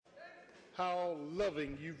how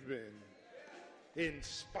loving you've been in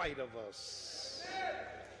spite of us.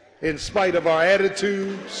 In spite of our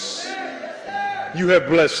attitudes, you have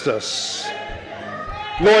blessed us.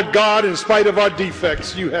 Lord God, in spite of our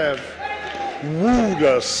defects, you have wooed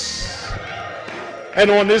us. And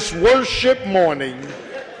on this worship morning,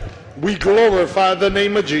 we glorify the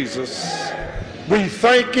name of Jesus. We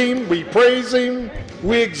thank him, we praise him,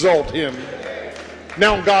 we exalt him.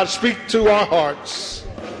 Now, God, speak to our hearts.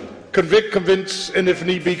 Convict, convince, and if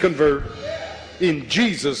need be, convert. In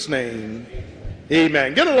Jesus' name,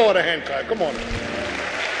 amen. Get the Lord a hand clap. Come on.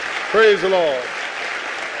 Praise the Lord.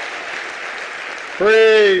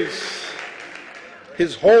 Praise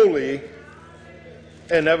his holy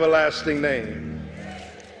and everlasting name.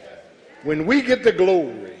 When we get the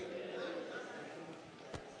glory,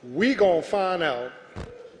 we gonna find out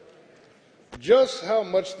just how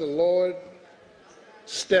much the Lord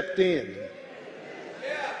stepped in.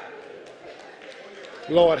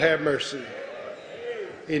 Lord, have mercy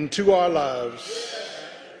into our lives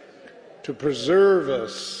to preserve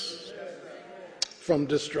us from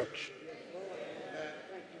destruction.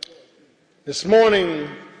 This morning,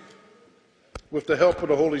 with the help of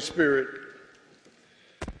the Holy Spirit,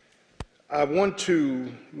 I want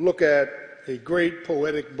to look at a great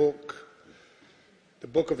poetic book, the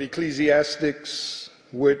book of Ecclesiastes,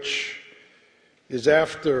 which is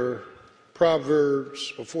after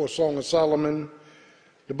Proverbs, before Song of Solomon.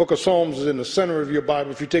 The book of Psalms is in the center of your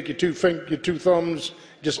Bible. If you take your two thumbs,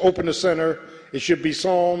 just open the center. It should be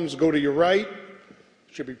Psalms. Go to your right.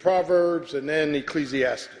 It should be Proverbs, and then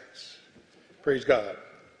Ecclesiastes. Praise God.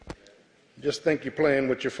 Just think you're playing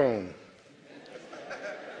with your phone.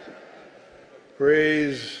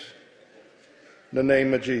 Praise the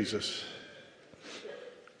name of Jesus.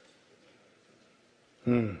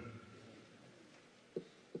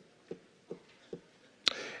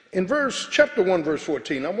 In chapter 1, verse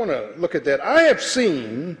 14, I want to look at that. I have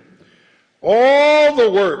seen all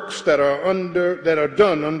the works that are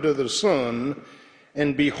done under the sun,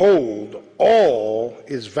 and behold, all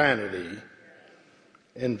is vanity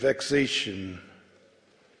and vexation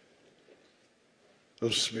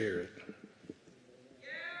of spirit.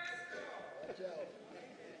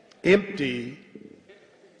 Empty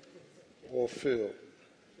or filled.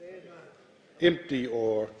 Empty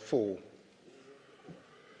or full.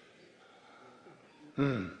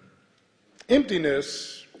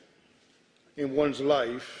 Emptiness in one's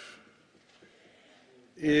life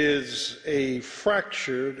is a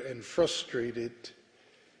fractured and frustrated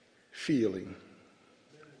feeling.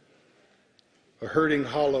 A hurting,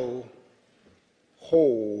 hollow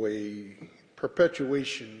hole, a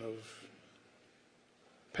perpetuation of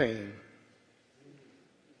pain,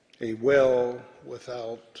 a well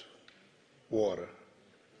without water.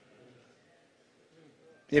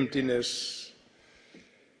 Emptiness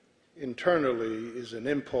internally is an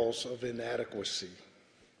impulse of inadequacy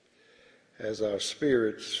as our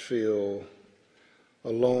spirits feel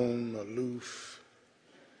alone, aloof,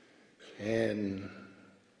 and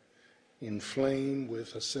inflamed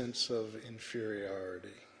with a sense of inferiority.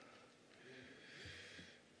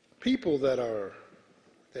 People that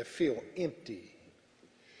feel empty,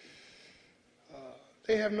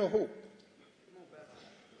 they have no hope.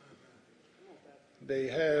 They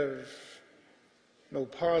have no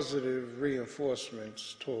positive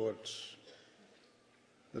reinforcements towards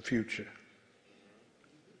the future.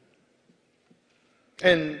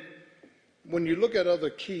 And when you look at other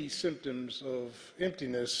key symptoms of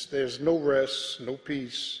emptiness, there's no rest, no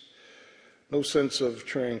peace, no sense of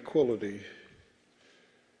tranquility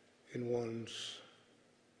in one's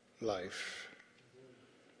life.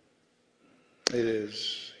 It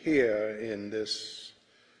is here in this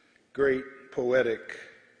great poetic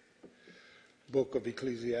book of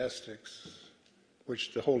Ecclesiastes,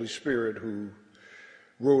 which the Holy Spirit, who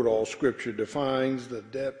wrote all Scripture, defines the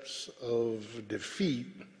depths of defeat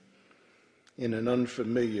in an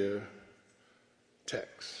unfamiliar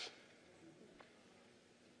text.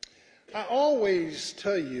 I always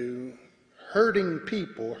tell you, hurting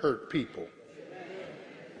people hurt people.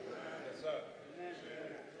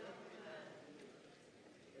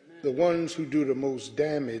 The ones who do the most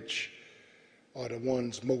damage are the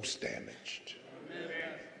ones most damaged.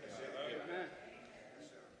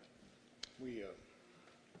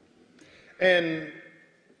 And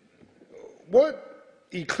what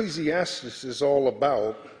Ecclesiastes is all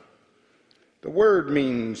about, the word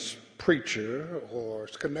means preacher, or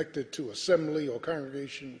it's connected to assembly or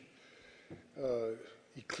congregation.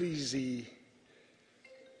 Ecclesi.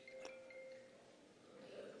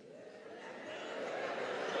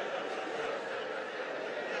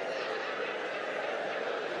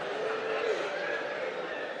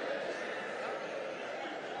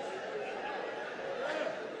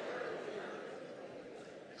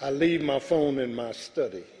 I leave my phone in my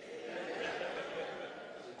study.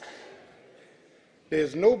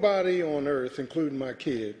 There's nobody on earth, including my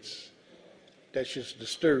kids, that should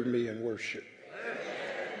disturb me in worship.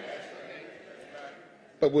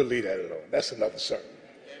 But we'll leave that alone. That's another sermon.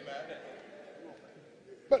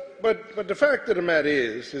 But the fact of the matter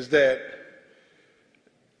is that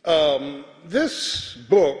this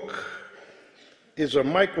book is a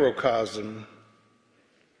microcosm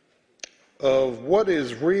of what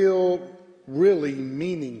is really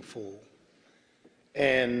meaningful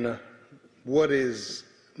and what is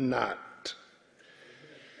not.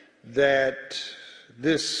 That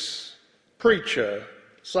this preacher,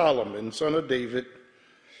 Solomon, son of David,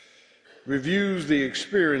 reviews the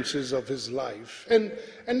experiences of his life. And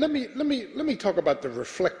let me talk about the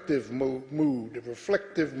reflective mood,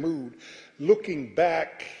 looking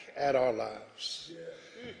back at our lives.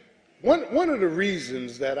 One of the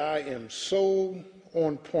reasons that I am so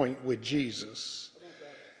on point with Jesus,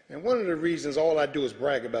 and one of the reasons all I do is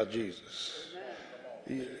brag about Jesus.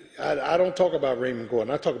 I don't talk about Raymond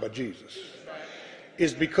Gordon, I talk about Jesus.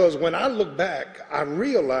 Is because when I look back, I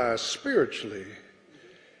realize spiritually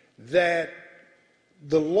that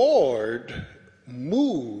the Lord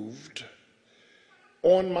moved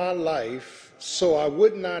on my life so I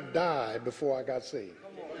would not die before I got saved.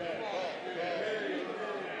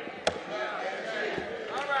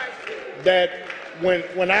 That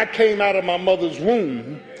when I came out of my mother's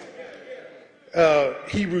womb,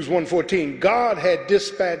 Hebrews 1:14, God had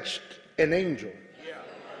dispatched an angel.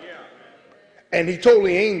 And he told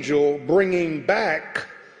the angel, bringing back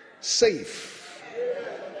safe.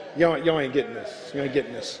 Y'all ain't getting this. You ain't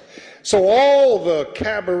getting this. So all the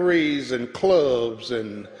cabarets and clubs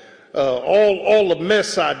and all the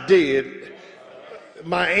mess I did,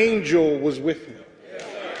 my angel was with me.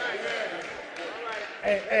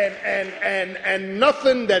 And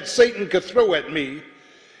nothing that Satan could throw at me,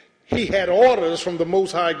 he had orders from the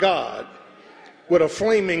Most High God with a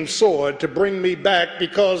flaming sword to bring me back,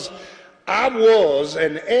 because I was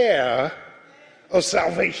an heir of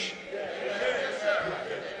salvation.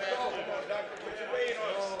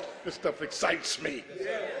 This stuff excites me.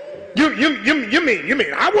 You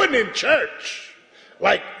mean I wasn't in church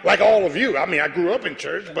like all of you. I mean, I grew up in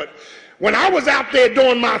church, but when I was out there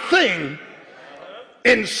doing my thing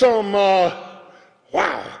in some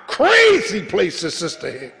crazy places,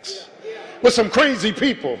 Sister Hicks, with some crazy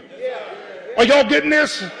people. Are y'all getting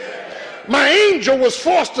this? My angel was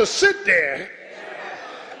forced to sit there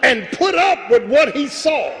and put up with what he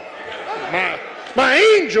saw. My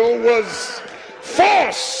angel was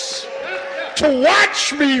forced to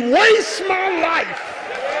watch me waste my life.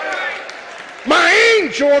 My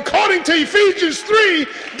angel, according to Ephesians 3,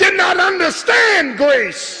 did not understand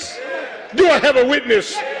grace. Do I have a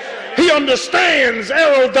witness? He understands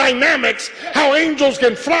aerodynamics, how angels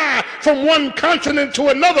can fly from one continent to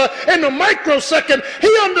another in a microsecond.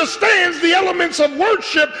 He understands the elements of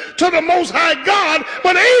worship to the Most High God,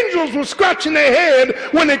 but angels were scratching their head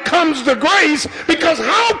when it comes to grace, because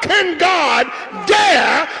how can God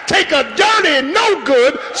dare take a dirty, no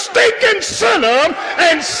good, stinking sinner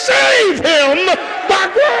and save him by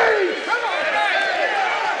grace?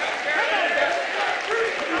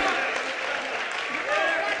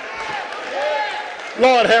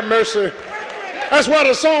 Lord have mercy. That's why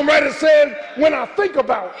the songwriter said, when I think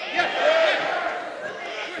about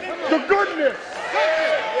the goodness.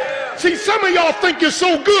 See, some of y'all think you're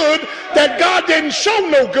so good that God didn't show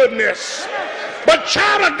no goodness. But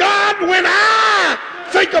child of God, when I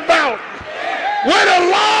think about where the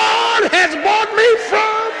Lord has brought me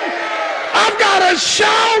from, I've got to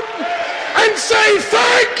shout and say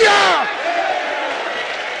thank you.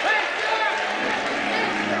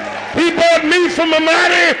 He brought me from a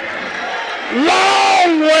mighty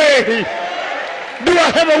long way. Do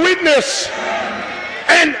I have a witness?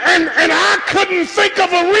 And I couldn't think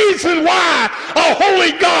of a reason why a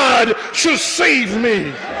holy God should save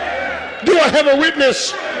me. Do I have a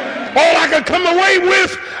witness? All I could come away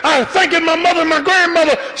with, I thanking my mother and my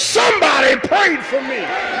grandmother, somebody prayed for me,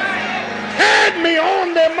 had me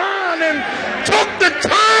on their mind, and took the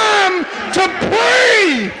time to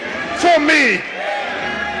pray for me.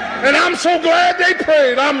 And I'm so glad they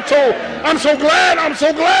prayed. I'm so glad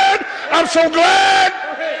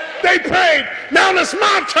they prayed. Now it's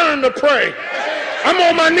my turn to pray. I'm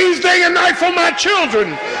on my knees day and night for my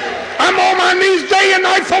children. I'm on my knees day and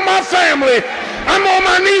night for my family. I'm on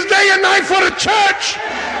my knees day and night for the church.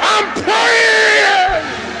 I'm praying.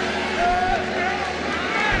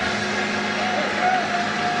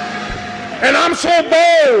 And I'm so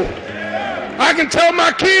bold I can tell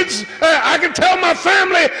my kids, I can tell my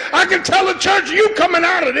family, I can tell the church, you coming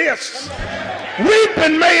out of this.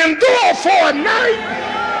 Weeping may endure for a night,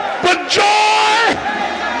 but joy,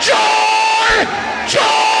 joy,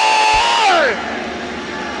 joy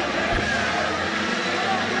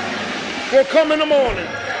will come in the morning.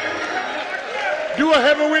 Do I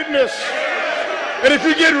have a witness? And if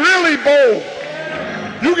you get really bold,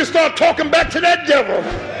 you can start talking back to that devil.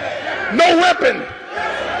 No weapon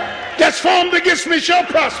that's formed against me shall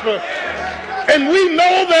prosper. And we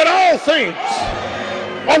know that all things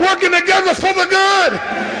are working together for the good.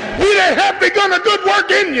 He that hath begun a good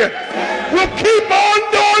work in you will keep on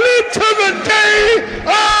doing it to the day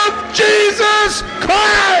of Jesus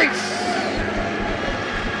Christ.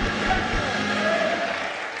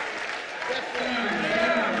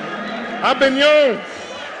 I've been young.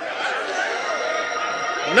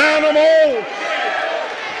 Now I'm old.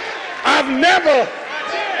 I've never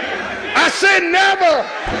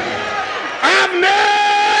I've never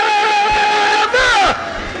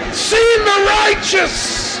seen the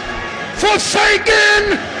righteous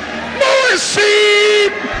forsaken, nor his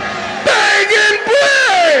seed begging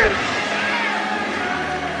bread.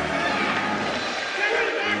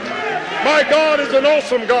 My God is an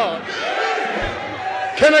awesome God.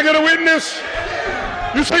 Can I get a witness?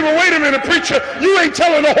 You say, well, wait a minute, preacher. You ain't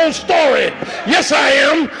telling the whole story. Yes, I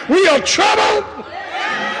am. We are troubled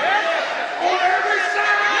on every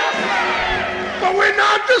side, but we're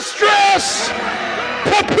not distressed,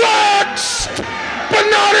 perplexed, but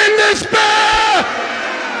not in despair,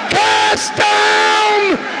 cast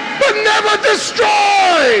down, but never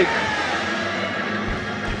destroyed.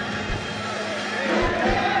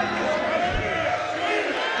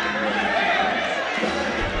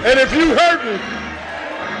 And if you hurting,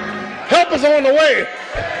 help is on the way.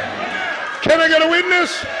 Can I get a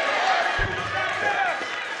witness?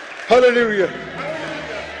 Hallelujah.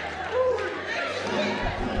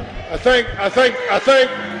 I thank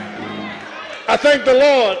the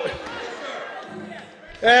Lord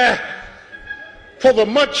for the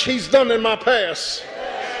much he's done in my past.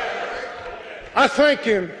 I thank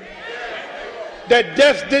him that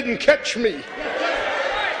death didn't catch me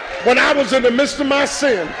when I was in the midst of my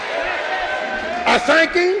sin. I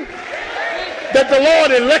thank him that the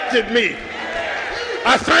Lord elected me.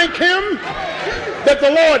 I thank him that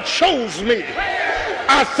the Lord chose me.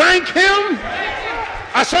 I thank him.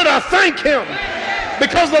 I thank him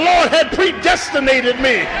because the Lord had predestinated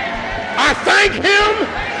me. I thank him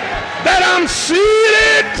that I'm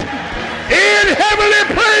seated in heavenly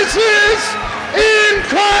places in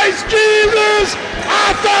Christ Jesus.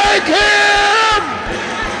 I thank him.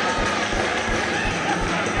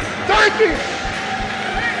 Thank him.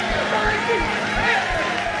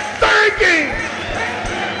 Thank him.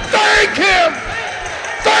 Thank him.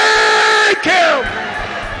 Thank him.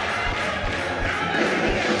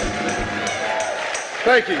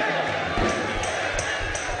 Thank you.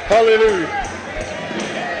 Hallelujah.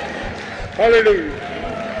 Hallelujah.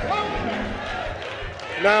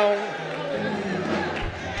 Now,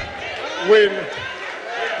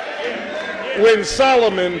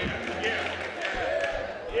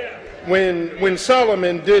 when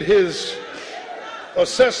Solomon did his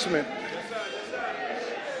assessment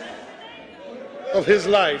of his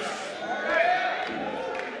life,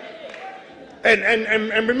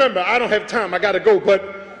 and remember, I don't have time, I got to go,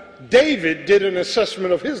 but David did an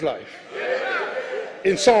assessment of his life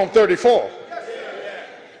in Psalm 34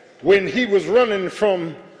 when he was running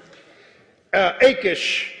from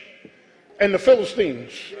Achish and the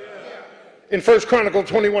Philistines. In 1 Chronicles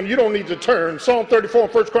 21, you don't need to turn. Psalm 34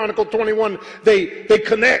 and 1 Chronicles 21, they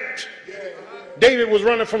connect. David was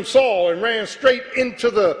running from Saul and ran straight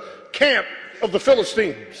into the camp of the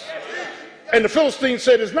Philistines. And the Philistines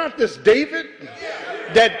said, is not this David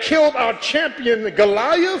that killed our champion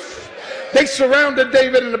Goliath? They surrounded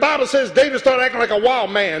David, and the Bible says David started acting like a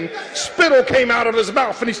wild man. Spittle came out of his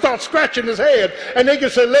mouth, and he started scratching his head. And they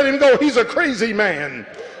just said, let him go. He's a crazy man.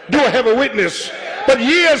 Do I have a witness? But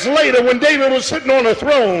years later, when David was sitting on a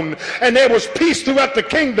throne and there was peace throughout the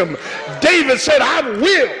kingdom, David said, I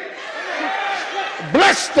will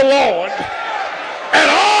bless the Lord at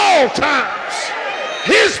all times.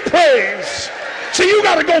 His praise. See, you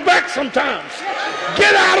got to go back sometimes.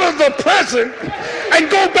 Get out of the present and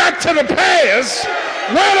go back to the past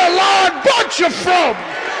where the Lord brought you from.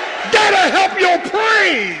 That'll help your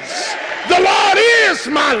praise. The Lord is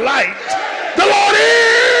my light. The Lord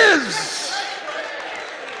is.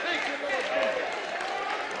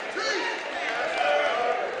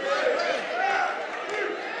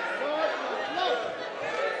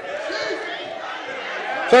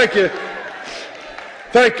 Thank you.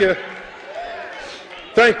 Thank you.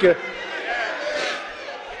 Thank you.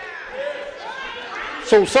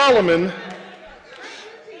 So Solomon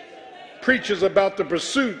preaches about the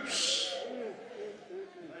pursuits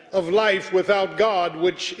of life without God,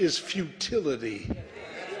 which is futility.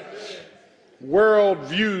 World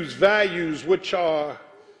views, values, which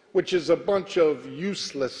is a bunch of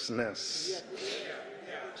uselessness.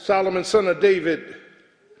 Solomon, son of David,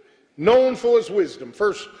 known for his wisdom.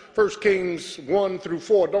 First Kings 1 through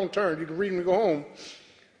 4. Don't turn. You can read and go home.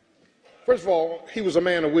 First of all, he was a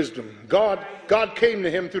man of wisdom. God came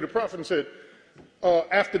to him through the prophet and said,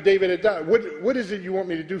 after David had died, what is it you want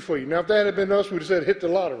me to do for you? Now, if that had been us, we'd have said, hit the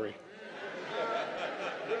lottery.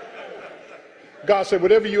 God said,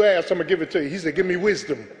 whatever you ask, I'm going to give it to you. He said, give me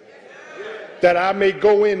wisdom, that I may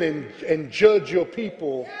go in and judge your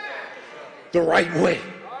people the right way.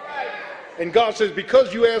 And God says,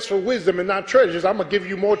 because you asked for wisdom and not treasures, I'm going to give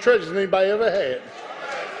you more treasures than anybody ever had.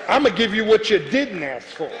 I'm going to give you what you didn't ask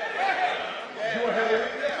for.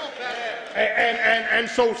 And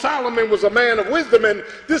so Solomon was a man of wisdom, and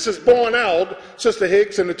this is borne out. Sister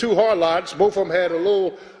Hicks and the two Harlots, both of them had a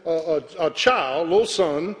little little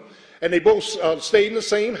son, and they both stayed in the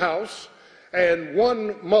same house. And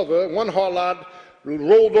one Harlot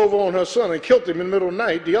rolled over on her son and killed him in the middle of the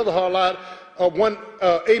night. The other Harlot, the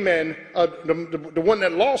one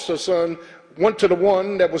that lost her son, went to the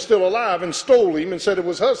one that was still alive and stole him and said it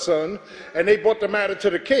was her son, and they brought the matter to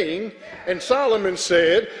the king. And Solomon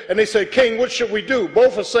said, and they said, King, what should we do?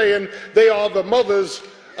 Both are saying they are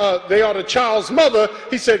the child's mother.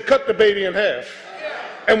 He said, cut the baby in half.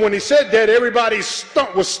 And when he said that, everybody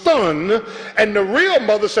was stunned, and the real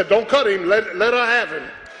mother said, don't cut him, let her have him.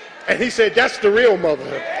 And he said, that's the real mother.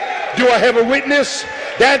 Do I have a witness?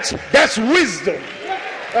 That's wisdom.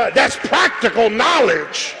 That's practical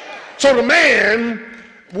knowledge. So the man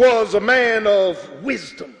was a man of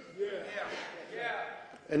wisdom.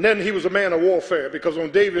 And then he was a man of warfare, because on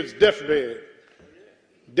David's deathbed,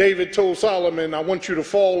 David told Solomon, I want you to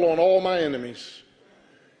fall on all my enemies.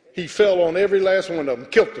 He fell on every last one of them,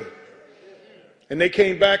 killed them. And they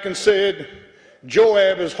came back and said,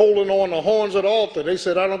 Joab is holding on the horns of the altar. They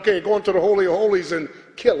said, I don't care, go into the Holy of Holies and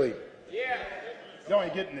kill him. Y'all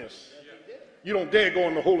ain't getting this. You don't dare go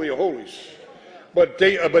in the Holy of Holies. But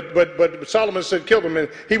Solomon said, kill him. And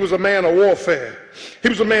he was a man of warfare. He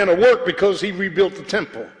was a man of work because he rebuilt the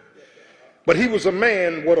temple. But he was a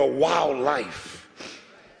man with a wild life.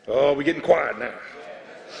 Oh, we're getting quiet now.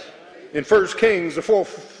 In 1 Kings, the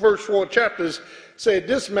first four chapters said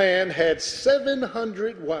this man had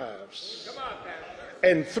 700 wives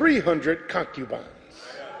and 300 concubines.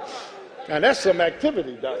 Now that's some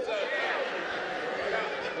activity, Doc.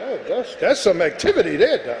 Oh, that's some activity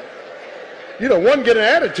there, Doc. You know, one get an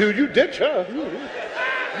attitude, you ditch her. That's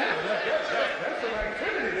some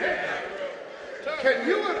activity there. Can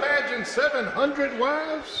you imagine 700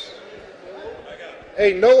 wives?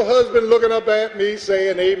 Ain't no husband looking up at me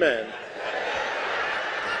saying amen.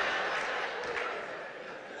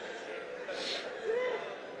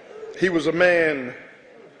 He was a man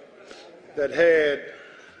that had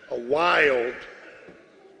a wild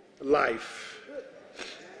life.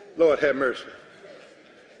 Lord have mercy.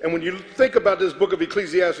 And when you think about this book of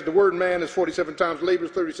Ecclesiastes, the word man is 47 times, labor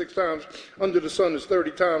is 36 times, under the sun is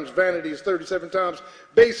 30 times, vanity is 37 times.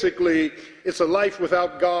 Basically, it's a life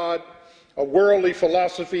without God, a worldly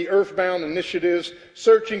philosophy, earthbound initiatives,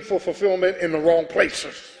 searching for fulfillment in the wrong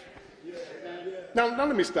places. Now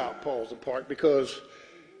let me stop, pause, and park, because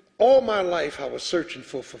all my life I was searching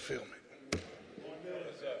for fulfillment.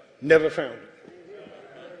 Never found it.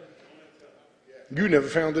 You never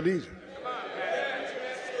found it either.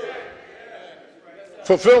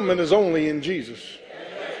 Fulfillment is only in Jesus.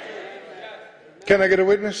 Can I get a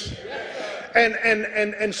witness?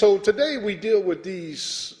 And so today we deal with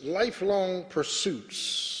these lifelong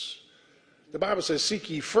pursuits. The Bible says, seek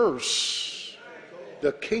ye first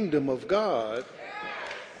the kingdom of God.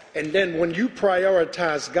 And then when you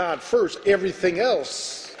prioritize God first, everything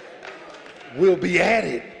else will be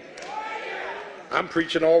added. I'm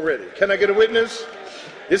preaching already. Can I get a witness?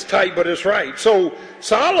 It's tight, but it's right. So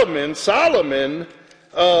Solomon,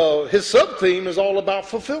 his sub-theme is all about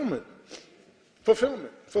fulfillment.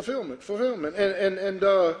 Fulfillment. And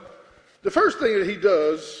the first thing that he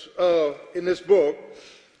does in this book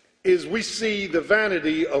is we see the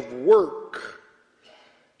vanity of work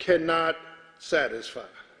cannot satisfy.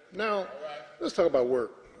 Now, let's talk about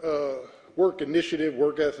work. Work initiative,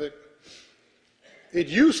 work ethic. It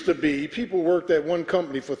used to be people worked at one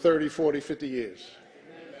company for 30, 40, 50 years.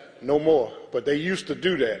 No more. But they used to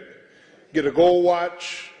do that. Get a gold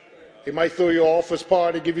watch. They might throw you an office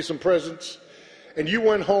party, give you some presents. And you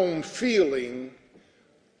went home feeling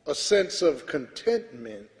a sense of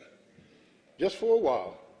contentment just for a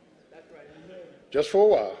while. Just for a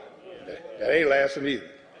while. That ain't lasting either.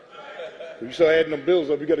 When you start adding them bills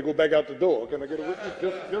up, you got to go back out the door. Can I get a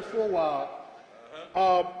witness? Just for a while.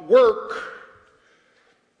 Work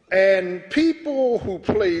and people who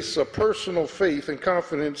place a personal faith and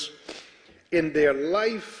confidence in their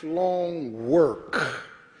lifelong work,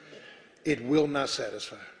 it will not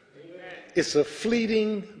satisfy. It's a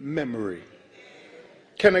fleeting memory.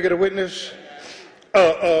 Can I get a witness?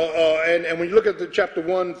 And when you look at the chapter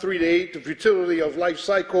 1, 3 to 8, the futility of life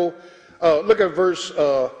cycle, look at verse,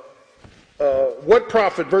 what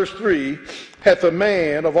profit, verse 3, hath a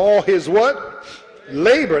man of all his what?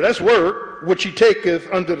 Labor, that's work, which he taketh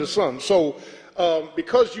under the sun. So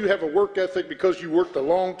because you have a work ethic, because you worked a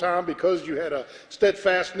long time, because you had a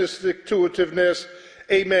steadfastness, stick-to-itiveness,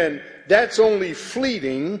 amen, that's only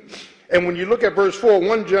fleeting. And when you look at verse 4,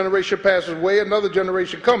 one generation passes away, another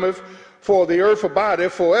generation cometh, for the earth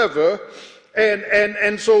abideth forever.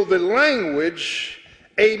 And so the language,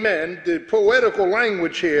 amen, the poetical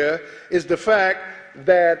language here is the fact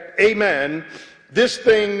that, amen, this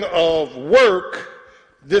thing of work,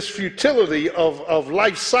 this futility of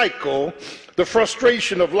life cycle, the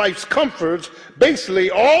frustration of life's comforts,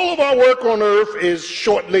 basically all of our work on earth is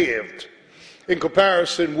short-lived in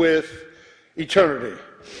comparison with eternity.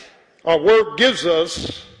 Our work gives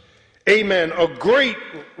us, amen, a great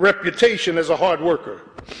reputation as a hard worker,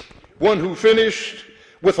 one who finished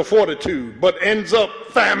with a fortitude but ends up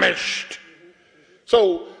famished.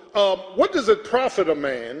 So what does it profit a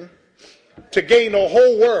man to gain the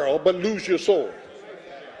whole world but lose your soul?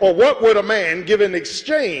 Or what would a man give in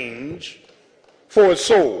exchange for his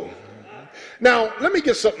soul? Now, let me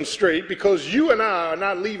get something straight, because you and I are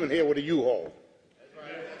not leaving here with a U-Haul.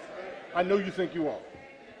 I know you think you are.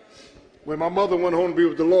 When my mother went home to be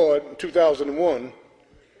with the Lord in 2001,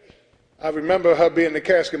 I remember her being in the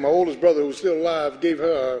casket. My oldest brother, who was still alive, gave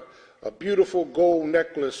her a beautiful gold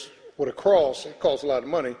necklace with a cross. It cost a lot of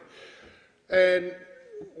money. And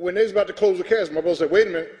when they was about to close the casket, my brother said, wait a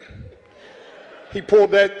minute. He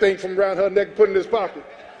pulled that thing from around her neck and put it in his pocket.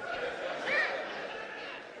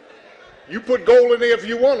 You put gold in there if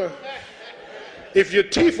you want to. If your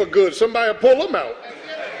teeth are good, somebody will pull them out.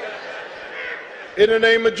 In the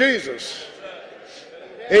name of Jesus.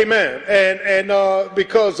 Amen. And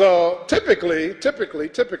because typically,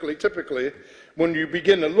 when you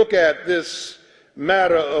begin to look at this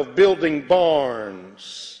matter of building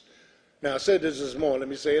barns, now I said this morning, let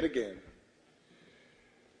me say it again.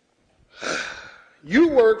 You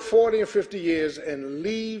work 40 or 50 years and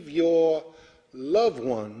leave your loved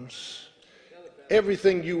ones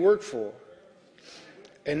everything you work for,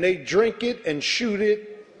 and they drink it and shoot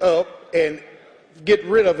it up and get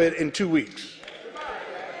rid of it in 2 weeks.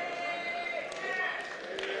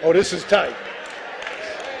 Oh, this is tight.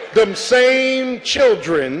 Them same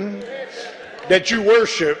children that you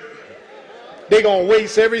worship, they're going to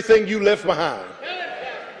waste everything you left behind.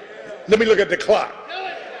 Let me look at the clock.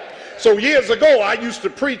 So years ago, I used to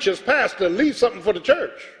preach as pastor, leave something for the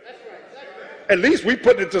church. At least we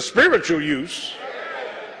put it to spiritual use.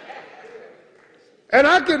 And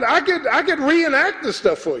I could reenact this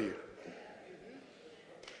stuff for you.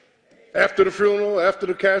 After the funeral, after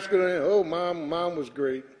the casket, oh, mom was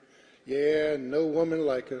great. Yeah, no woman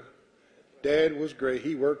like her. Dad was great.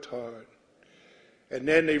 He worked hard. And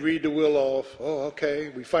then they read the will off. Oh, okay,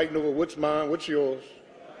 we fighting over what's mine, what's yours.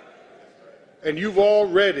 And you've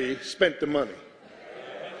already spent the money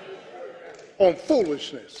on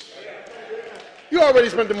foolishness. You already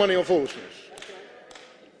spent the money on foolishness.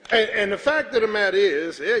 And the fact of the matter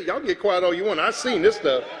is, yeah, y'all get quiet all you want. I've seen this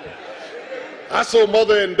stuff. I saw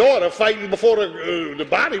mother and daughter fighting before the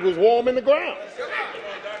body was warm in the ground.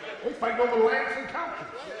 They fighting over lamps and couches.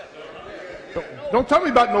 Don't tell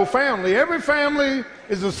me about no family. Every family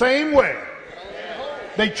is the same way.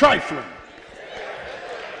 They trifling.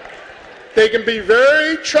 They can be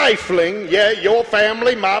very trifling. Yeah, your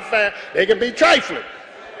family, my family, they can be trifling.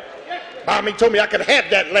 Mommy told me I could have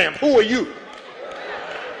that lamp. Who are you?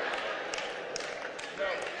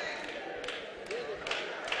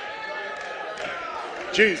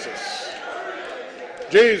 Jesus.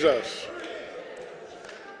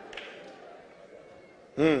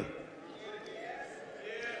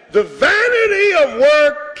 The vanity of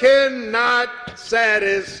work cannot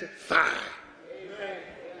satisfy.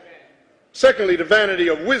 Secondly, the vanity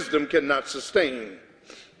of wisdom cannot sustain.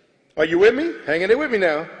 Are you with me? Hanging there with me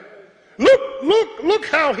now. Look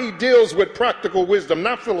how he deals with practical wisdom,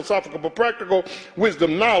 not philosophical, but practical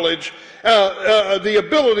wisdom, knowledge, the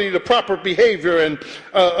ability to proper behavior. And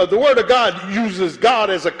the Word of God uses God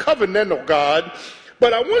as a covenantal God,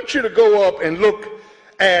 But I want you to go up and look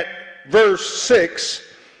at verse 6.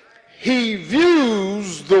 He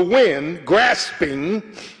views the wind, grasping,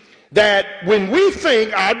 that when we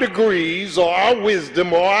think our degrees or our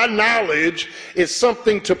wisdom or our knowledge is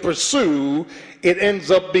something to pursue, it ends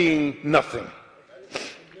up being nothing.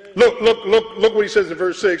 Look what he says in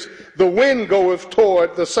verse 6. The wind goeth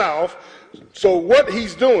toward the south. So what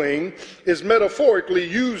he's doing is metaphorically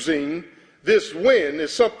using this wind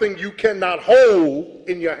as something you cannot hold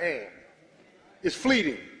in your hand. It's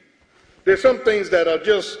fleeting. There's some things that are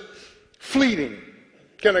just fleeting.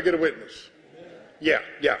 Can I get a witness? Yeah,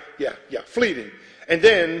 fleeting. And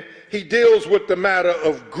then he deals with the matter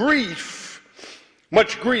of grief.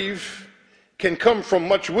 Much grief can come from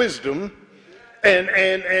much wisdom. And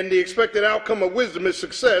the expected outcome of wisdom is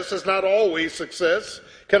success. It's not always success.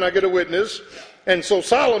 Can I get a witness? And so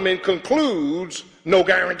Solomon concludes no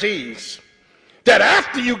guarantees. That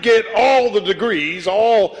after you get all the degrees,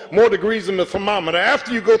 all more degrees than the thermometer,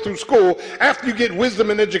 after you go through school, after you get wisdom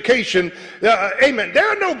and education, amen, there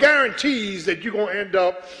are no guarantees that you're going to end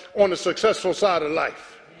up on the successful side of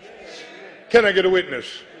life. Can I get a witness?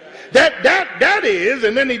 That is,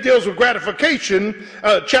 and then he deals with gratification,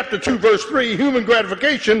 chapter 2, verse 3, human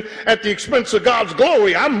gratification at the expense of God's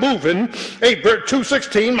glory. I'm moving,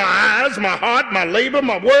 2:16, my eyes, my heart, my labor,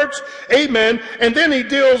 my works, amen. And then he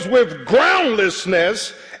deals with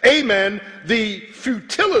groundlessness, amen, the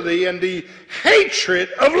futility and the hatred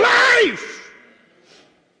of life.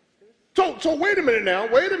 So wait a minute now,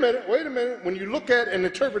 wait a minute. When you look at and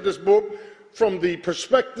interpret this book from the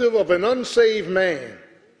perspective of an unsaved man,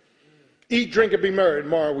 eat, drink, and be merry,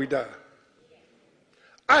 tomorrow we die.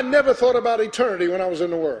 I never thought about eternity when I was in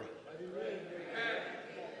the world.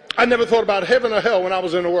 I never thought about heaven or hell when I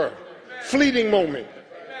was in the world. Fleeting moment.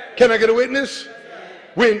 Can I get a witness?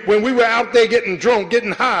 When we were out there getting drunk,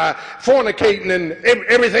 getting high, fornicating, and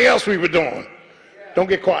everything else we were doing. Don't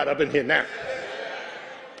get quiet up in here now.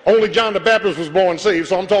 Only John the Baptist was born saved,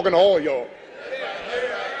 so I'm talking to all y'all.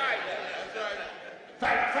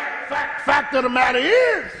 Fact of the matter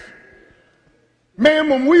is, man,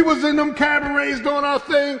 when we was in them cabarets doing our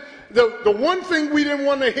thing, the one thing we didn't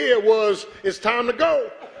want to hear was, it's time to go.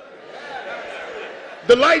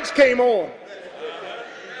 The lights came on.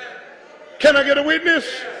 Can I get a witness?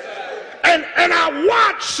 And I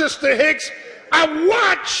watched, Sister Hicks,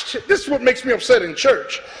 this is what makes me upset in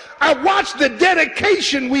church. I watched the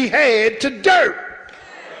dedication we had to dirt.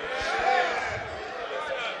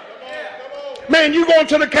 Man, you going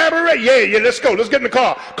to the cabaret? Yeah, let's go. Let's get in the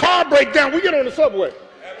car. Car break down, we get on the subway.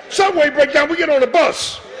 Subway break down, we get on the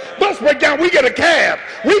bus. Bus break down, we get a cab.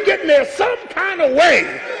 We get in there some kind of way.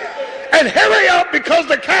 And hurry up because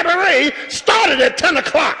the cabaret started at 10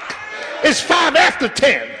 o'clock. It's 5 after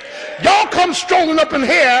 10. Y'all come strolling up in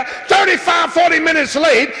here 35, 40 minutes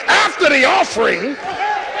late after the offering.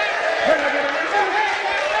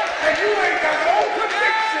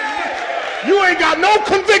 You ain't got no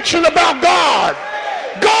conviction about God.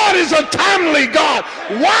 God is a timely God.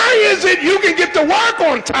 Why is it you can get to work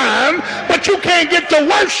on time, but you can't get to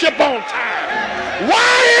worship on time?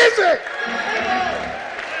 Why is it?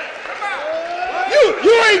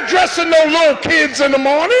 You ain't dressing no little kids in the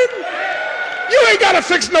morning. You ain't got to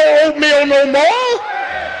fix no oatmeal no more.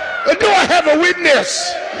 Do I have a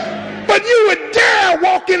witness? But you would dare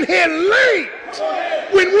walk in here late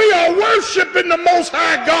when we are worshiping the Most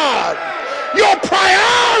High God. Your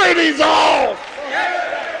priorities are off.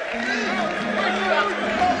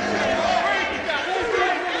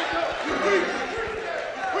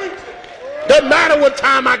 Doesn't matter what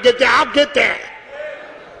time I get there, I'll get there.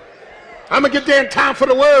 I'm going to get there in time for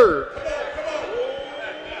the word.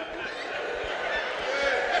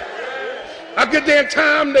 I'll get there in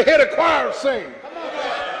time to hear the choir sing.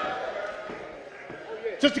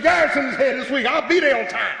 Sister Garrison's here this week. I'll be there on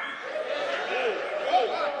time.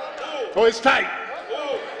 Oh, it's tight.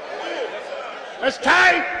 That's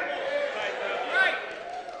tight.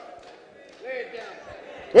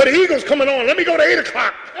 Well, the Eagles coming on. Let me go to 8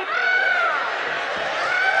 o'clock.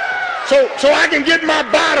 So I can get my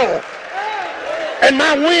bottle and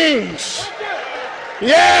my wings.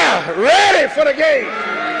 Yeah, ready for the game.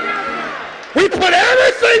 We put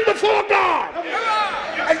everything before God.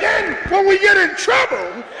 And then when we get in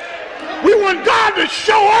trouble, we want God to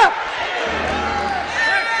show up.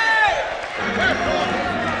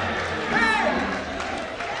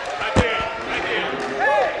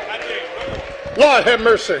 Lord have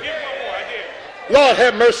mercy. Lord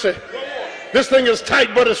have mercy. This thing is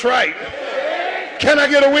tight, but it's right. Can I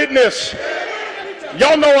get a witness?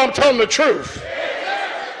 Y'all know I'm telling the truth.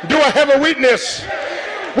 Do I have a witness?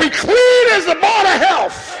 We clean as the board of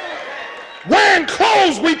health, wearing clothes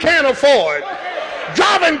clothes we can't afford,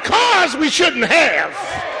 driving cars we shouldn't have.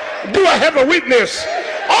 Do I have a witness?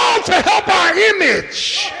 All to help our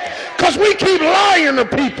image, because we keep lying to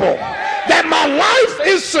people that my life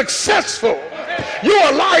is successful. You're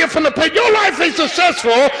a liar from the pit. Your life is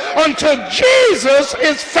successful until Jesus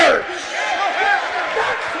is first.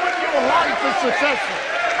 That's when your life is successful.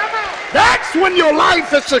 That's when your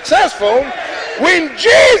life is successful, when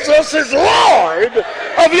Jesus is Lord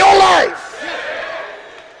of your life.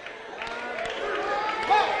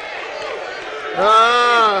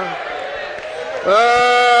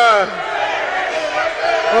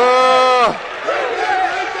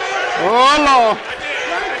 Oh Lord.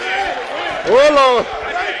 Oh Lord.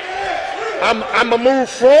 I'm going to move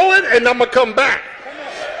forward and I'm going to come back.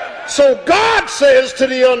 So God says to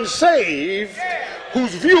the unsaved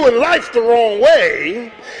who's viewing life the wrong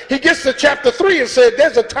way, he gets to chapter 3 and said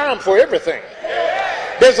there's a time for everything.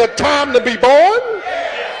 There's a time to be born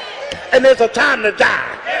and there's a time to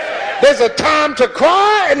die. There's a time to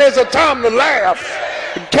cry and there's a time to laugh.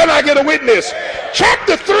 Can I get a witness?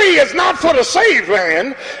 Chapter 3 is not for the saved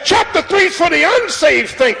man. Chapter 3 is for the unsaved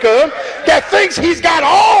thinker that thinks he's got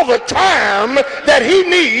all the time that he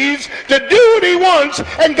needs to do what he wants.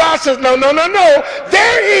 And God says, no, no, no, no.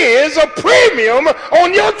 There is a premium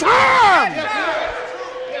on your time.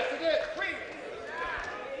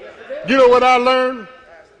 You know what I learned?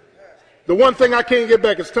 The one thing I can't get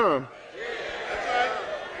back is time.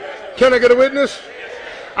 Can I get a witness?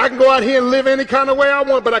 I can go out here and live any kind of way I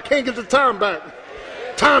want, but I can't get the time back.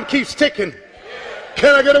 Time keeps ticking.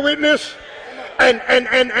 Can I get a witness?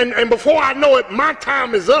 And before I know it, my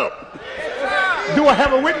time is up. Do I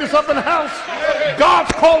have a witness up in the house?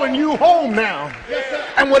 God's calling you home now.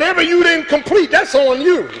 And whatever you didn't complete, that's on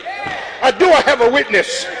you. Do I have a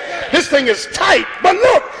witness? This thing is tight. But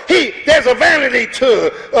look, there's a vanity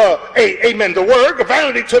to, amen, the word, a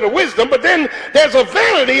vanity to the wisdom, but then there's a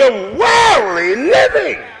vanity of worldly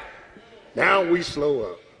living. Now we slow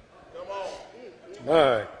up.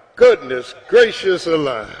 My goodness gracious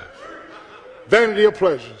alive. Vanity of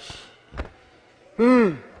pleasures.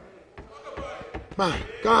 My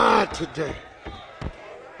God, today.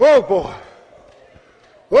 Oh boy.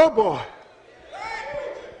 Oh boy.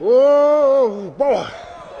 Oh boy.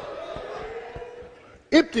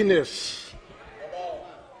 Emptiness.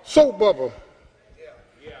 Soap bubble.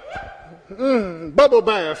 Bubble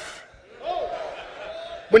bath.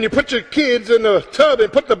 When you put your kids in the tub and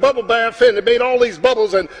put the bubble bath in, they made all these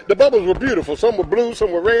bubbles, and the bubbles were beautiful. Some were blue, some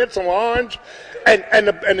were red, some were orange. And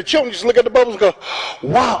the children just look at the bubbles and go,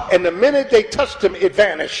 wow. And the minute they touched them, it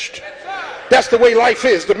vanished. That's the way life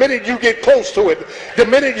is. The minute you get close to it, the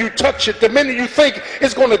minute you touch it, the minute you think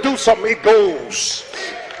it's going to do something, it goes.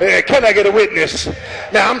 Can I get a witness?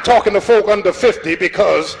 Now, I'm talking to folk under 50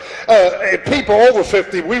 because people over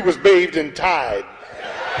 50, we was bathed in Tide.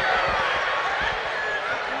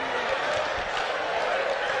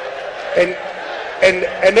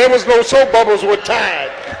 And there was no soap bubbles with Tide.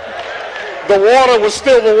 The water was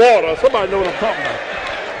still the water. Somebody know what I'm talking about.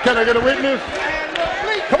 Can I get a witness?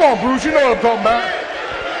 Come on, Bruce, you know what I'm talking about.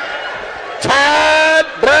 Tide,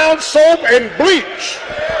 brown soap, and bleach.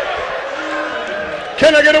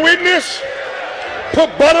 Can I get a witness?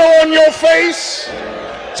 Put butter on your face.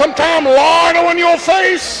 Sometime lard on your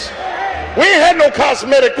face. We ain't had no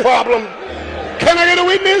cosmetic problem. Can I get a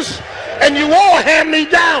witness? And you all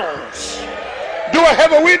hand-me-downs. Do I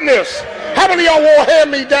have a witness? How many of y'all wore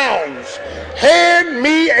hand-me-downs?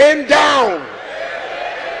 Hand-me-and-down.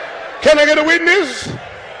 Can I get a witness?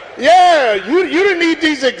 Yeah, you didn't need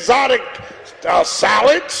these exotic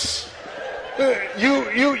salads.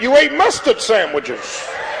 You ate mustard sandwiches.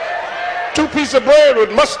 2 pieces of bread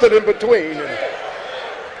with mustard in between.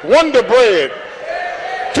 Wonder bread.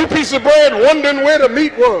 2 pieces of bread wondering where the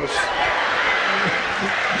meat was.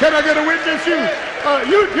 Can I get a witness? You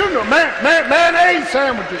know, mayonnaise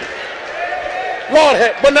sandwiches. Lord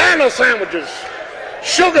have banana sandwiches,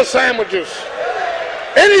 sugar sandwiches.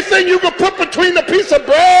 Anything you can put between the piece of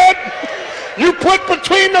bread, you put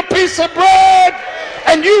between the piece of bread,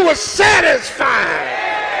 and you were satisfied.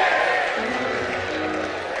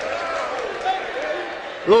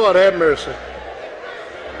 Lord have mercy.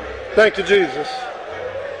 Thank you, Jesus.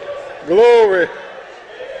 Glory.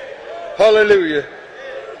 Hallelujah.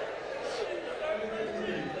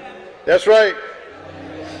 That's right.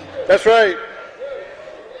 That's right.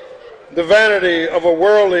 The vanity of a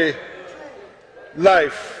worldly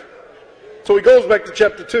life. So he goes back to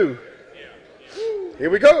chapter 2. Here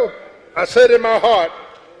we go. I said in my heart,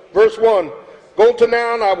 verse 1, go to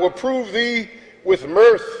now and I will prove thee with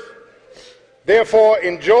mirth. Therefore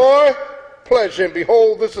enjoy pleasure, and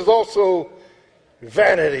behold, this is also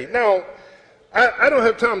Vanity. Now, I don't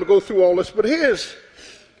have time to go through all this, but here's,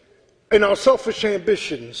 in our selfish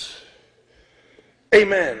ambitions,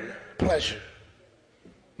 amen, pleasure.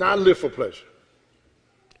 Now, I live for pleasure.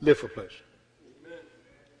 Live for pleasure.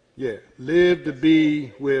 Yeah, live to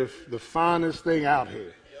be with the finest thing out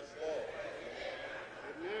here.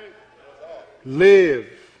 Live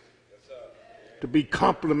to be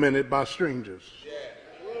complimented by strangers.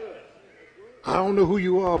 I don't know who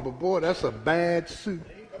you are, but boy, that's a bad suit.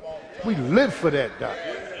 We live for that, Doc.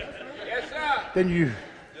 Yes, sir. Then you.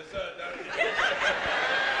 Yes, sir,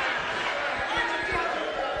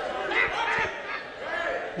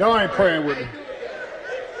 Y'all ain't praying with me.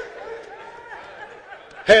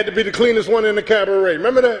 Had to be the cleanest one in the cabaret.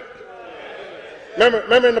 Remember that?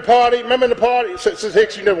 Remember in the party? Remember in the party? Since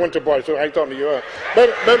Hicks, you never went to a party, so I ain't talking to you.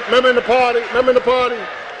 Remember in the party? Remember in the party?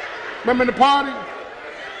 Remember in the party?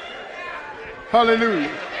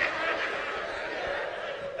 Hallelujah.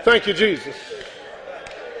 Thank you, Jesus.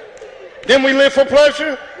 Then we live for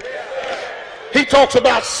pleasure. He talks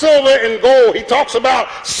about silver and gold. He talks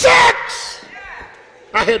about sex.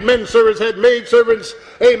 I had men servants, had maid servants,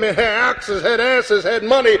 amen, had oxes, had asses, had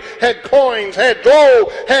money, had coins, had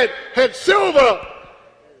gold, had silver.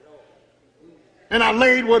 And I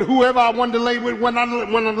laid with whoever I wanted to lay with, when I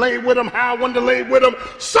laid with him, how I wanted to lay with him.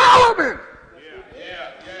 Solomon,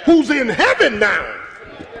 who's in heaven now,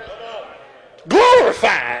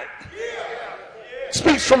 glorified,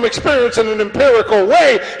 speaks from experience in an empirical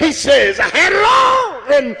way. He says, I had it all,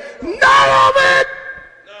 and none of it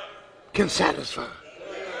can satisfy.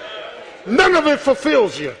 None of it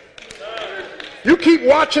fulfills you. You keep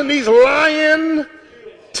watching these lying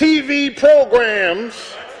TV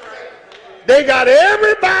programs. They got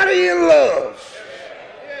everybody in love.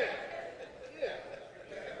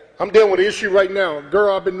 I'm dealing with an issue right now. A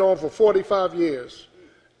girl I've been knowing for 45 years.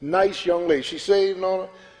 Nice young lady. She saved and all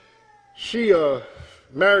that. She,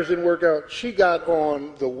 marriage didn't work out. She got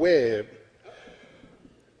on the web,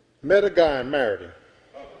 met a guy and married him.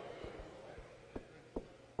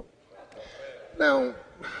 Now,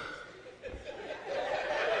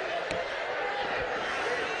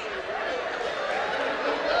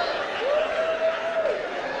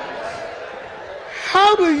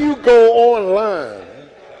 how do you go online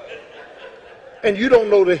and you don't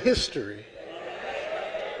know the history?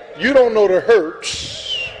 You don't know the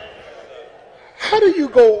hurts. How do you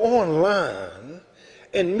go online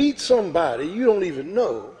and meet somebody you don't even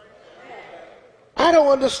know? I don't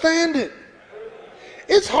understand it.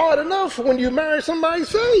 It's hard enough when you marry somebody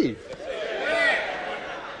saved.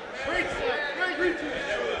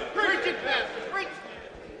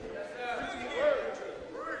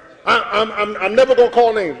 I'm never going to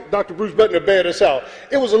call names. Dr. Bruce Bettner bear this out.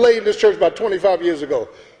 It was a lady in this church about 25 years ago.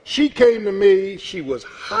 She came to me. She was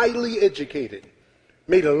highly educated,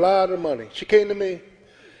 made a lot of money. She came to me,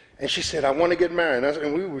 and she said, I want to get married.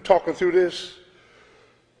 And we were talking through this.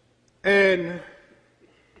 And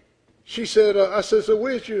she said, I said, so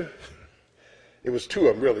where's your, it was two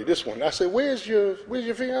of them really, this one. I said, where's your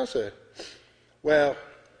fiance? Well,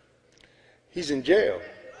 he's in jail.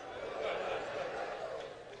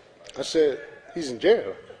 I said, he's in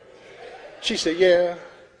jail? She said, yeah,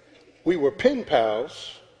 we were pen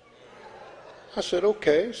pals. I said,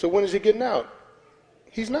 okay, so when is he getting out?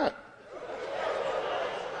 He's not.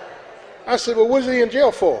 I said, well, what is he in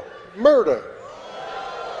jail for? Murder.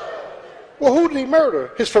 Well, who did he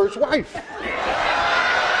murder? His first wife.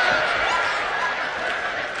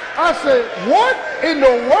 I said, what in the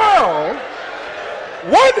world?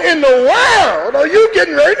 What in the world are you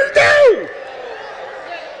getting ready to do?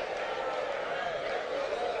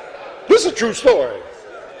 This is a true story.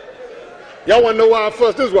 Y'all want to know why I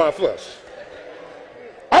fuss? This is why I fuss.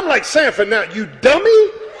 I'm like Sanford now, you dummy?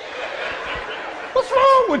 What's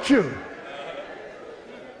wrong with you?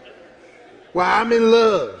 Well, I'm in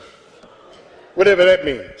love. Whatever that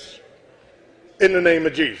means. In the name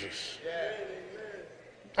of Jesus.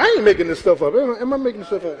 I ain't making this stuff up. Am I making this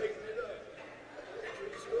stuff up?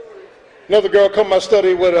 Another girl come to my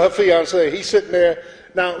study with her fiance. He's sitting there.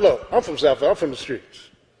 Now, look, I'm from South. I'm from the streets.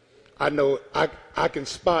 I know I can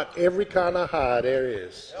spot every kind of high there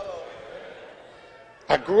is.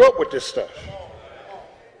 I grew up with this stuff.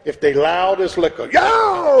 If they loud as liquor,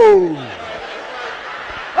 yo!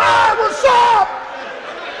 Hey, what's up?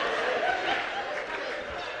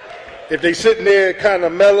 If they sitting there kind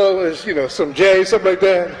of mellow as, you know, some J, something like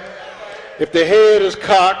that. If the head is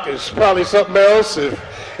cocked, it's probably something else.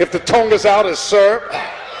 If the tongue is out, it's syrup.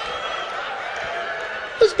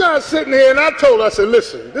 This guy's sitting here, and I told her, I said,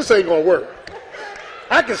 listen, this ain't going to work.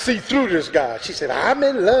 I can see through this guy. She said, I'm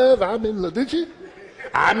in love, I'm in love. Did you?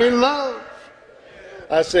 I'm in love.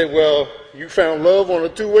 I said, well, you found love on a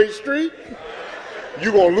two-way street?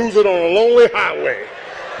 You're going to lose it on a lonely highway.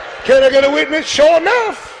 Can I get a witness? Sure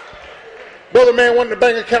enough. Brother man went in the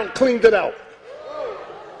bank account, cleaned it out.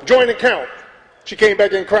 Joint account. She came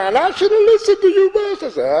back in crying, I should have listened to you, boss. I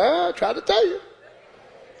said, I tried to tell you.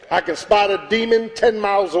 I can spot a demon 10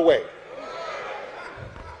 miles away.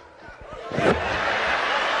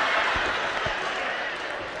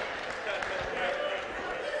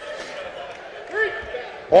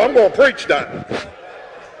 Oh, I'm going to preach that.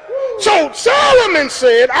 So Solomon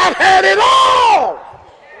said, I've had it all.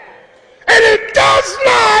 And it does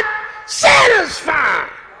not satisfy.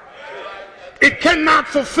 It cannot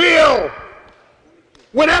fulfill.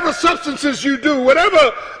 Whatever substances you do,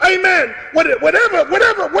 whatever, amen,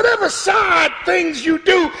 whatever side things you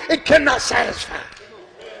do, it cannot satisfy.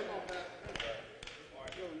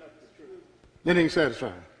 It ain't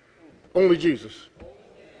satisfying. Only Jesus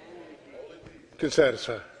can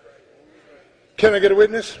satisfy. Can I get a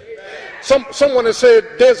witness? Someone has said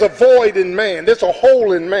there's a void in man, there's a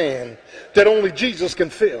hole in man that only Jesus can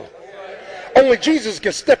fill. Only Jesus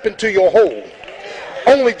can step into your hole.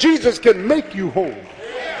 Only Jesus can make you whole.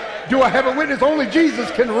 Do I have a witness? Only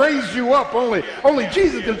Jesus can raise you up. Only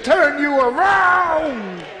Jesus can turn you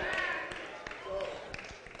around.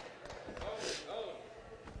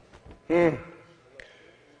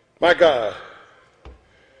 My God.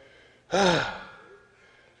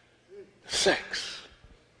 Sex.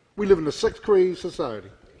 We live in a sex-crazed society.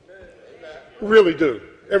 We really do.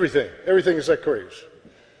 Everything is sex-crazed.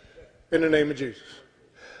 In the name of Jesus.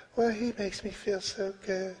 Well, he makes me feel so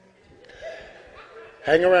good.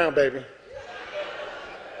 Hang around, baby.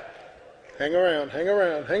 Hang around.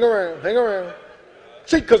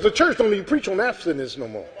 See, because the church don't even preach on abstinence no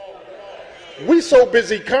more. We so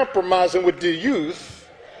busy compromising with the youth.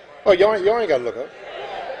 Oh, y'all ain't got to look up.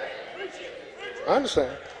 I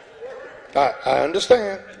understand.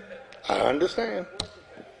 I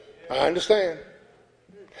understand.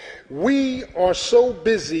 We are so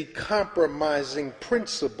busy compromising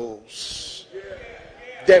principles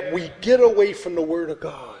that we get away from the Word of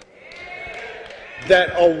God.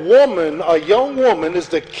 That a young woman is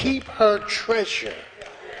to keep her treasure.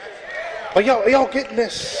 Are y'all getting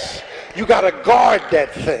this? You got to guard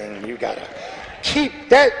that thing. You got to keep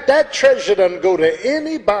that treasure. Doesn't go to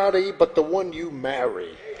anybody but the one you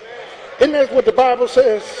marry. Isn't that what the Bible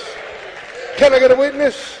says? Can I get a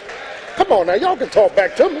witness? Come on now, y'all can talk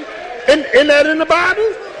back to me. Isn't that in the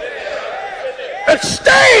Bible?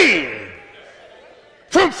 Abstain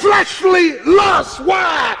from fleshly lust.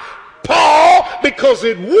 Why, Paul? Because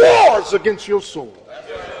it wars against your soul.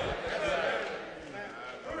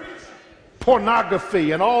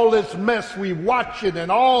 Pornography and all this mess we watching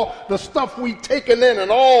and all the stuff we taking in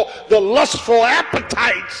and all the lustful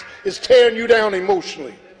appetites is tearing you down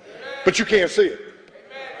emotionally. But you can't see it.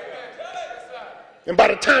 And by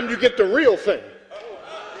the time you get the real thing,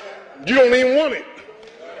 you don't even want it.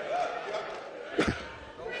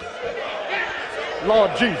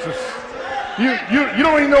 Lord Jesus, you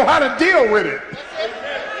don't even know how to deal with it.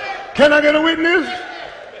 Can I get a witness?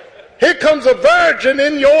 Here comes a virgin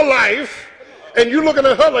in your life, and you looking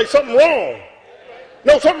at her like something wrong.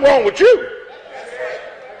 No, something wrong with you.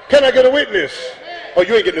 Can I get a witness? Oh,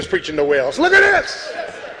 you ain't getting this preaching nowhere else. Look at this.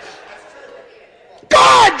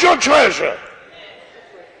 Guard your treasure.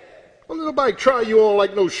 Don't let nobody try you on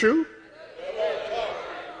like no shoe.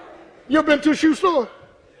 You ever been to a shoe store?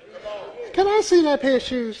 Can I see that pair of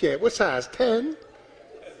shoes? Yeah, what size? 10?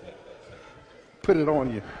 Put it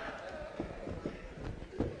on you.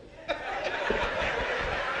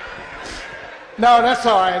 No, that's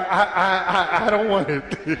all right. I don't want it.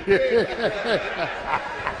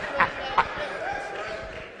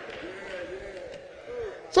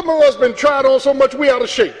 Some of us been tried on so much we out of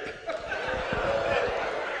shape.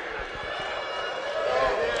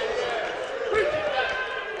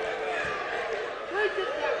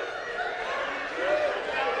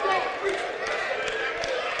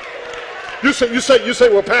 You say,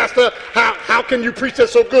 well, Pastor, how can you preach that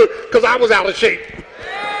so good? Because I was out of shape.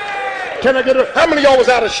 Can I get a, how many of y'all was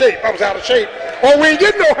out of shape? I was out of shape. Oh, we ain't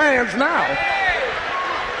getting no hands now.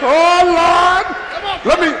 Oh, Lord,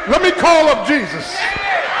 let me call up Jesus.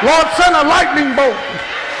 Lord, send a lightning bolt.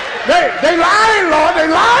 They lying, Lord. They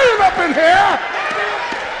lying up in here.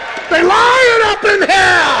 They lying up in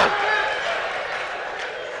here.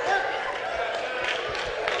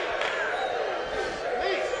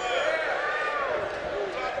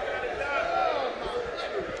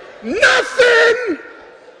 Nothing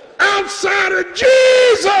outside of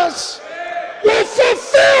Jesus will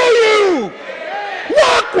fulfill you.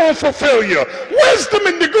 Walk Luck won't fulfill you. Wisdom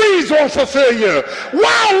and degrees won't fulfill you.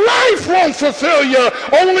 Wild life won't fulfill you.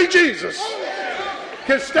 Only Jesus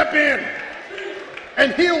can step in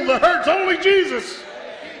and heal the hurts. Only Jesus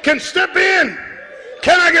can step in.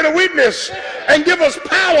 Can I get a witness? And give us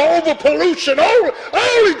power over pollution.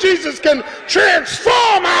 Only Jesus can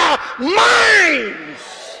transform our minds.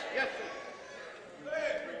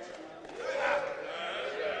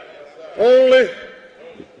 Only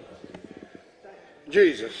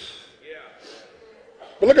Jesus.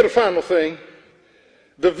 But look at the final thing.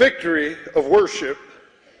 The victory of worship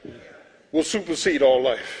will supersede all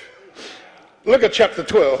life. Look at chapter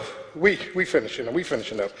 12. We finishing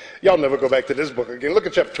up. Y'all never go back to this book again. Look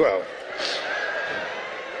at chapter 12.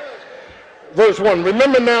 Verse 1.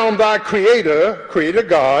 Remember now thy creator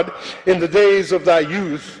God, in the days of thy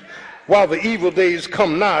youth, while the evil days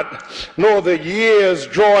come not, nor the years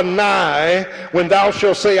draw nigh, when thou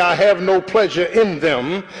shalt say, I have no pleasure in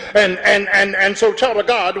them. And so, child of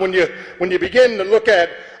God, when you begin to look at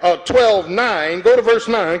 12:9, go to verse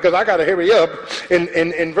 9, because I got to hurry up.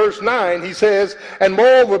 In verse 9, he says, and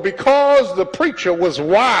moreover, because the preacher was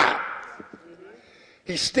wise,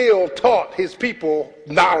 he still taught his people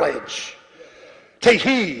knowledge. Take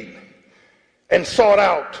heed and sought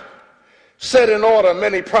out, set in order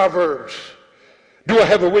many proverbs. Do I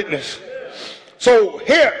have a witness? So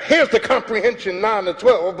here's the comprehension 9 to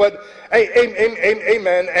 12, but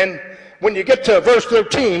amen. And when you get to verse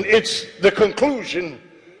 13, it's the conclusion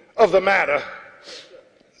of the matter.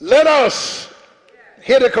 Let us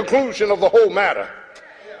hear the conclusion of the whole matter.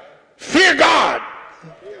 Fear God.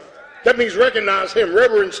 That means recognize him,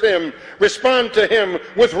 reverence him, respond to him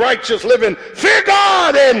with righteous living. Fear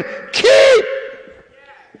God and keep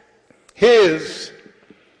his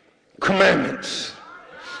commandments.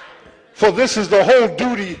 For this is the whole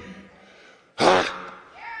duty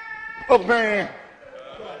of man.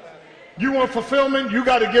 You want fulfillment? You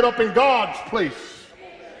got to get up in God's place.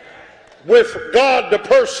 With God the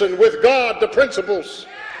person, with God the principles.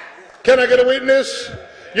 Can I get a witness?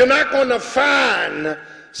 You're not going to find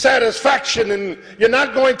satisfaction and you're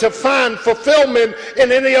not going to find fulfillment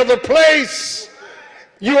in any other place.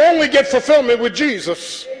 You only get fulfillment with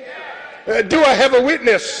Jesus. Do I have a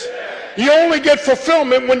witness? You only get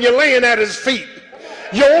fulfillment when you're laying at his feet.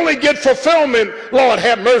 You only get fulfillment, Lord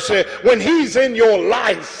have mercy, when he's in your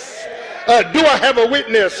life. Do I have a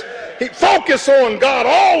witness? Focus on God.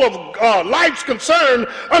 All of life's concern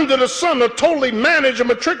under the sun are totally managed and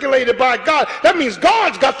matriculated by God. That means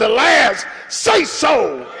God's got the last say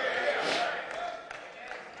so.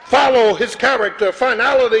 Follow his character.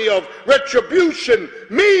 Finality of retribution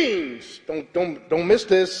means, don't miss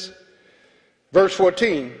this. Verse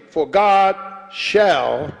 14, for God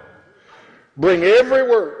shall bring every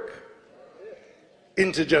work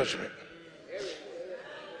into judgment.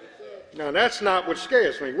 Now that's not what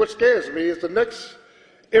scares me. What scares me is the next,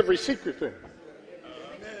 every secret thing.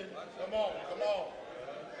 Amen. Come on.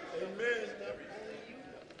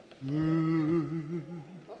 Amen.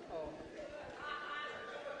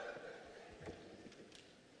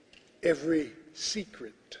 Every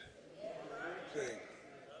secret thing.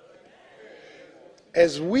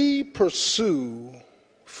 As we pursue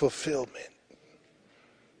fulfillment,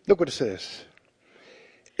 look what it says.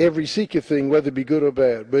 Every secret thing, whether it be good or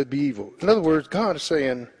bad, but be evil. In other words, God is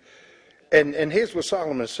saying, and here's what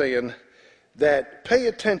Solomon is saying, that pay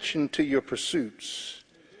attention to your pursuits.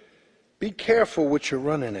 Be careful what you're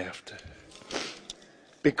running after.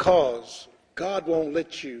 Because God won't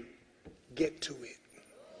let you get to it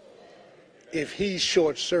if he's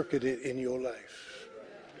short-circuited in your life.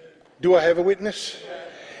 Do I have a witness?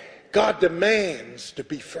 God demands to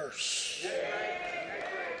be first.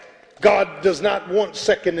 God does not want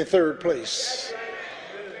second and third place.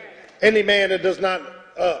 Any man that does not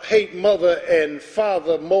hate mother and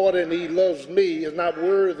father more than he loves me is not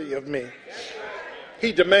worthy of me.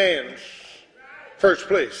 He demands first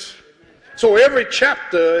place. So every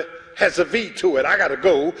chapter has a V to it. I got to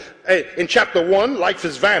go. In chapter 1, life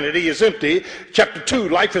is vanity, is empty. Chapter 2,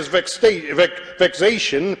 life is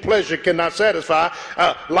vexation. Pleasure cannot satisfy.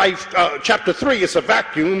 Chapter 3, it's a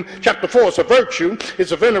vacuum. Chapter 4, it's a virtue.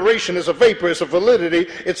 It's a veneration. It's a vapor. It's a validity.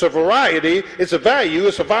 It's a variety. It's a value.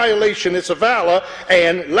 It's a violation. It's a valor.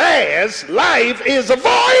 And last, life is a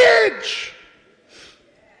voyage.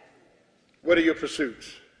 What are your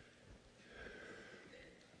pursuits?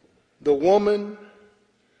 The woman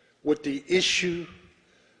with the issue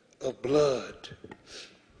of blood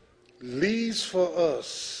leaves for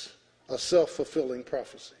us a self-fulfilling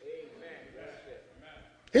prophecy.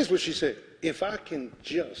 Here's what she said. If I can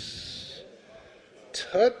just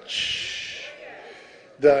touch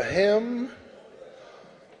the hem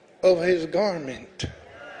of his garment.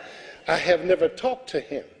 I have never talked to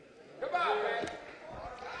him.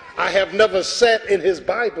 I have never sat in his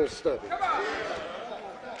Bible study.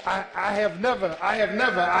 I have never,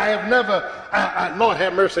 Lord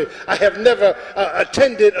have mercy, I have never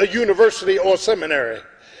attended a university or seminary.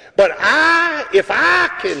 But if I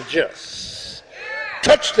can just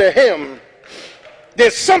touch the hem,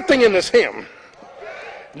 there's something in this hem.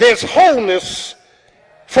 There's wholeness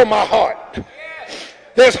for my heart.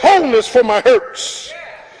 There's wholeness for my hurts.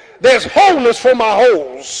 There's wholeness for my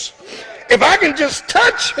holes. If I can just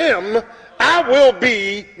touch him, I will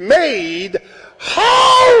be made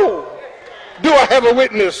whole. Do I have a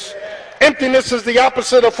witness? Emptiness is the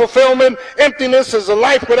opposite of fulfillment. Emptiness is a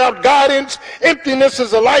life without guidance. Emptiness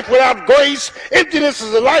is a life without grace. Emptiness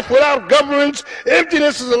is a life without governance.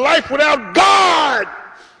 Emptiness is a life without God.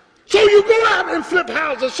 So you go out and flip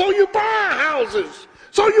houses. So you buy houses.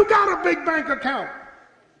 So you got a big bank account.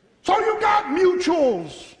 So you got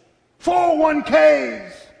mutuals,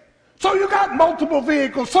 401ks. So you got multiple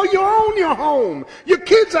vehicles. So you own your home. Your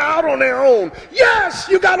kids are out on their own. Yes,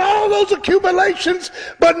 you got all those accumulations,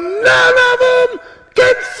 but none of them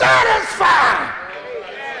can satisfy.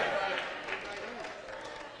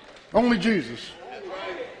 Only Jesus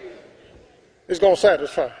is going to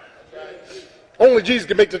satisfy. Only Jesus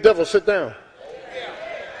can make the devil sit down.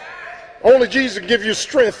 Only Jesus can give you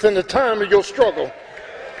strength in the time of your struggle.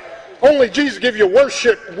 Only Jesus can give you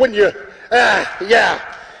worship when you,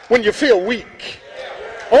 when you feel weak.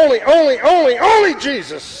 Only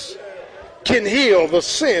Jesus can heal the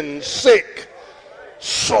sin-sick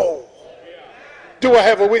soul. Do I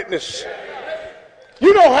have a witness?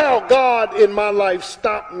 You know how God in my life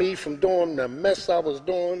stopped me from doing the mess I was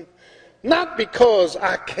doing? Not because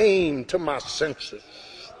I came to my senses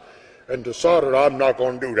and decided I'm not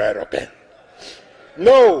going to do that again.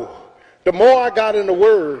 No, the more I got in the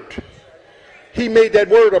Word, he made that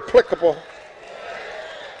Word applicable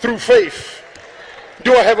through faith.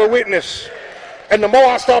 Do I have a witness? And the more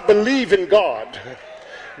I started believing God,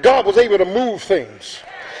 God was able to move things.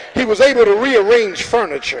 He was able to rearrange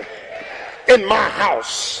furniture in my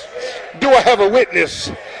house. Do I have a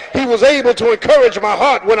witness? He was able to encourage my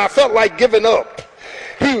heart when I felt like giving up.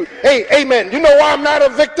 Amen. You know why I'm not a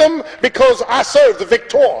victim? Because I serve the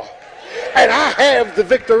victor. And I have the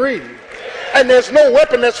victory. And there's no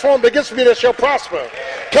weapon that's formed against me that shall prosper.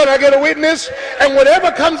 Can I get a witness? And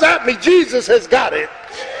whatever comes at me, Jesus has got it.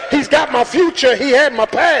 He's got my future. He had my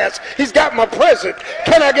past. He's got my present.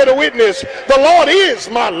 Can I get a witness? The Lord is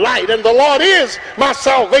my light, and the Lord is my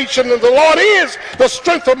salvation, and the Lord is the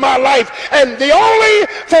strength of my life. And the only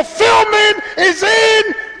fulfillment is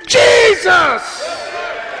in Jesus.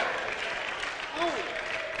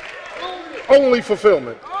 Only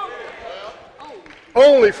fulfillment.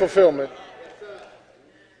 Only fulfillment.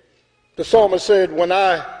 The psalmist said, when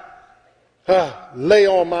I lay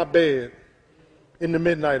on my bed in the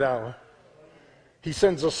midnight hour, he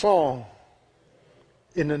sends a song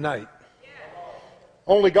in the night.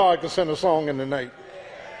 Only God can send a song in the night.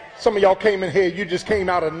 Some of y'all came in here, you just came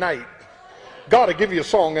out of night. God will give you a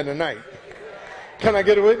song in the night. Can I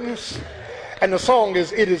get a witness? And the song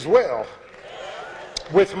is, it is well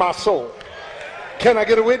with my soul. Can I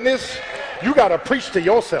get a witness? You got to preach to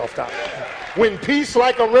yourself, doctor. When peace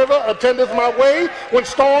like a river attendeth my way, when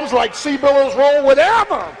storms like sea billows roll,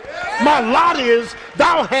 whatever my lot is,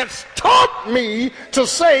 thou hast taught me to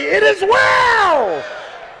say, it is well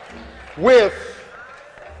with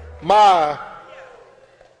my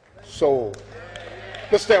soul.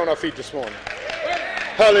 Let's stay on our feet this morning.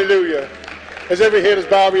 Hallelujah. As every head is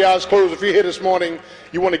bowed, every eye is closed, if you're here this morning,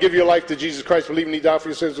 you want to give your life to Jesus Christ, believing he died for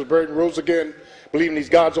your sins, was buried and rose again, believing he's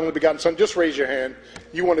God's only begotten son, just raise your hand.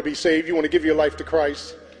 You want to be saved, you want to give your life to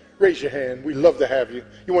Christ, raise your hand. We'd love to have you.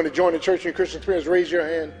 You want to join the church in Christian experience, raise your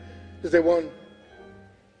hand. Is there one?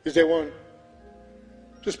 Is there one?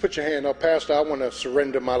 Just put your hand up. Pastor, I want to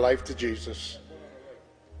surrender my life to Jesus.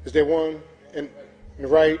 Is there one? And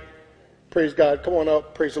right? Praise God. Come on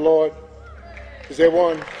up. Praise the Lord. Is there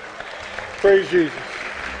one? Praise Jesus.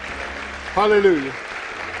 Hallelujah.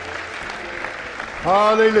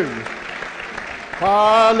 Hallelujah.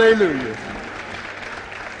 Hallelujah.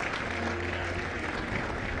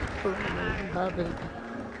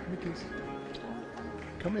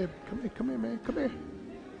 Come here, man. Come here.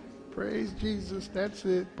 Praise Jesus. That's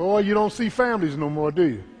it. Boy, you don't see families no more, do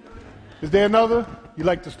you? Is there another? You'd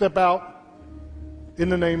like to step out in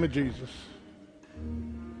the name of Jesus.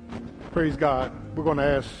 Praise God. We're going to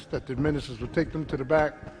ask that the ministers will take them to the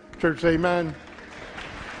back. Church, amen.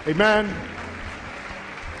 Amen.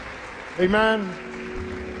 Amen.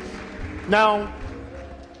 Now,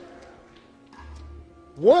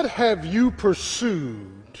 What have you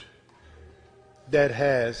pursued that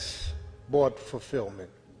has brought fulfillment?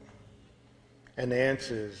 And the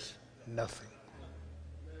answer is nothing.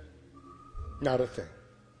 Not a thing.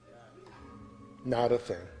 Not a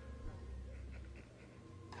thing.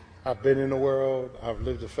 I've been in the world. I've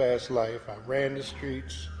lived a fast life. I ran the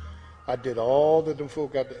streets. I did all that them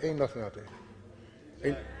folk out there. Ain't nothing out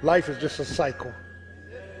there. Life is just a cycle.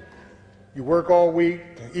 You work all week.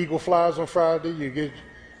 The eagle flies on Friday. You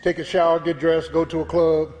take a shower, get dressed, go to a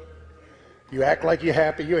club. You act like you're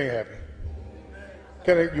happy. You ain't happy.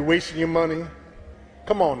 You're wasting your money.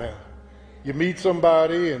 Come on now. You meet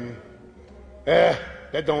somebody and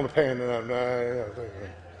that don't pay enough.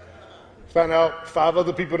 Find out 5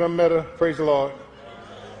 other people done met her. Praise the Lord.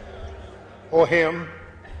 Or him.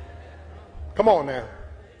 Come on now.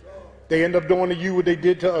 They end up doing to you what they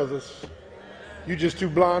did to others. You're just too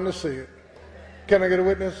blind to see it. Can I get a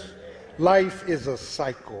witness? Life is a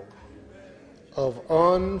cycle of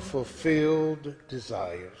unfulfilled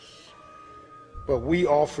desires. But we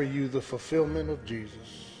offer you the fulfillment of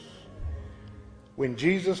Jesus. When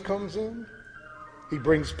Jesus comes in, he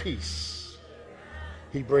brings peace.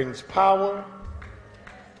 He brings power.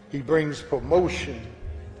 He brings promotion.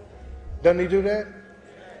 Doesn't he do that?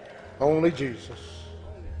 Only Jesus.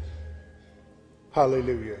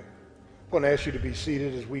 Hallelujah. I'm going to ask you to be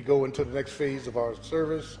seated as we go into the next phase of our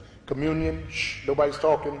service. Communion. Shh, nobody's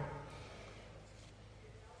talking.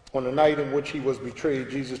 On the night in which he was betrayed,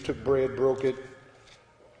 Jesus took bread, broke it,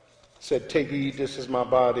 said, "Take, eat, this is my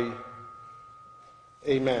body.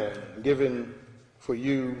 Amen. Given for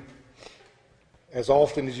you. As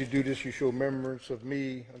often as you do this, you show remembrance of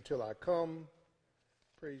me until I come."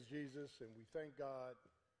 Praise Jesus, and we thank God.